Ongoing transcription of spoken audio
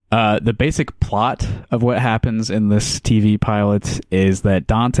The basic plot of what happens in this TV pilot is that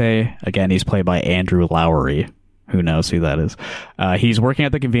Dante, again, he's played by Andrew Lowry. Who knows who that is? He's working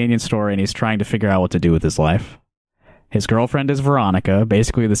at the convenience store and he's trying to figure out what to do with his life. His girlfriend is Veronica,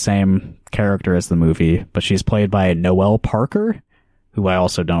 basically the same character as the movie, but she's played by Noelle Parker, who I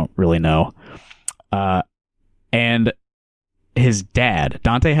also don't really know. And his dad,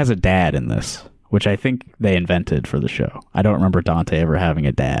 Dante has a dad in this, which I think they invented for the show. I don't remember Dante ever having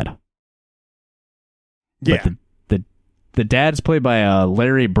a dad. Yeah. But the dad's played by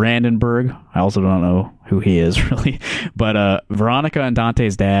Larry Brandenburg. I also don't know who he is, really. But Veronica and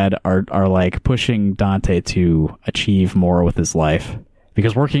Dante's dad are like pushing Dante to achieve more with his life,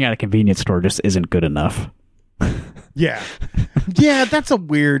 because working at a convenience store just isn't good enough. Yeah. Yeah, that's a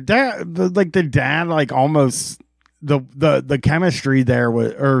weird... Like, the dad, like, almost... The chemistry there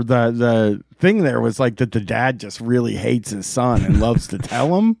was, or the thing there was like that the dad just really hates his son and loves to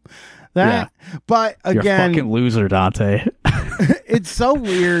tell him that. Yeah. But again, you're a fucking loser, Dante. It's so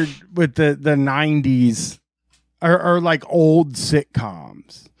weird with the 90s or like old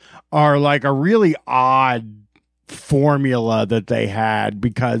sitcoms are like a really odd formula that they had,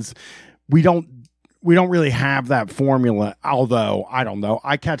 because we don't really have that formula. Although I don't know,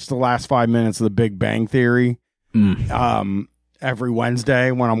 I catch the last 5 minutes of The Big Bang Theory every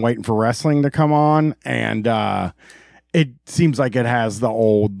Wednesday when I'm waiting for wrestling to come on, and it seems like it has the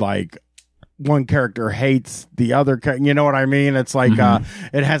old, like, one character hates the other, you know what I mean? It's like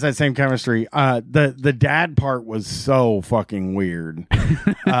it has that same chemistry. The dad part was so fucking weird.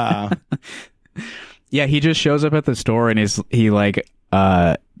 Yeah, he just shows up at the store and he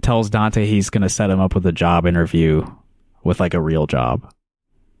tells Dante he's gonna set him up with a job interview with like a real job,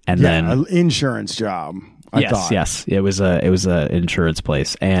 and then an insurance job. Yes, it was a insurance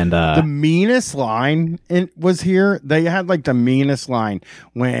place, and the meanest line was here. They had like the meanest line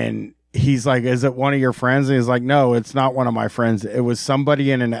when he's like, "Is it one of your friends?" And he's like, "No, it's not one of my friends. It was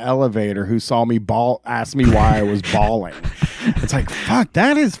somebody in an elevator who saw me asked me why I was bawling." It's like, fuck,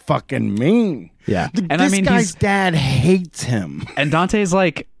 that is fucking mean. Yeah, and this guy's dad hates him, and Dante's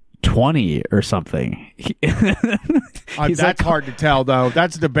like 20 or something. That's like, hard to tell, though.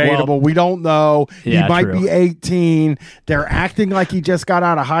 That's debatable. We don't know. Yeah, he might be 18. They're acting like he just got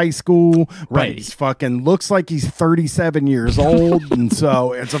out of high school, but he's fucking looks like he's 37 years old, and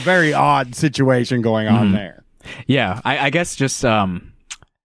so it's a very odd situation going on there. Yeah, I guess just they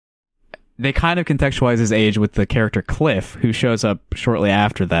kind of contextualize his age with the character Cliff, who shows up shortly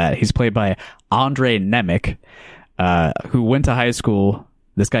after that. He's played by Andre Nemec, who went to high school.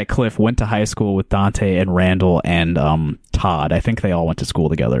 This guy Cliff went to high school with Dante and Randall and Todd. I think they all went to school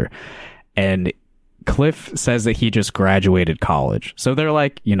together. And Cliff says that he just graduated college. So they're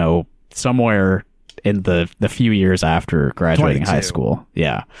like, you know, somewhere in the few years after graduating 22. high school.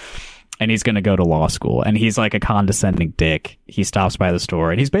 Yeah. And he's going to go to law school. And he's like a condescending dick. He stops by the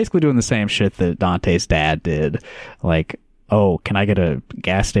store and he's basically doing the same shit that Dante's dad did. Like, "Oh, can I get a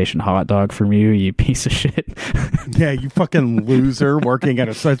gas station hot dog from you, you piece of shit?" Yeah, you fucking loser working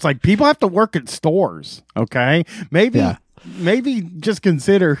at so it's like people have to work at stores, okay? Maybe just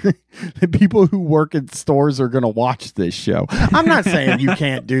consider that people who work at stores are going to watch this show. I'm not saying you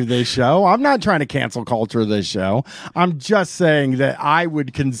can't do this show. I'm not trying to cancel culture this show. I'm just saying that I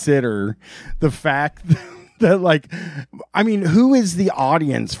would consider the fact that, like, I mean, who is the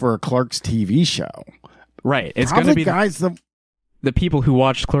audience for a Clerks TV show? Right. It's going to be guys the people who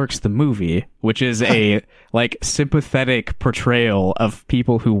watched Clerks the movie, which is a like sympathetic portrayal of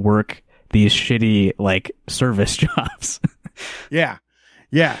people who work these shitty like service jobs. Yeah.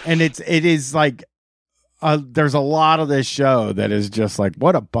 And it is like there's a lot of this show that is just like,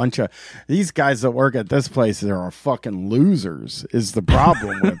 what a bunch of these guys that work at this place are fucking losers is the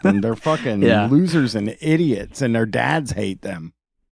problem with them. They're fucking losers and idiots, and their dads hate them.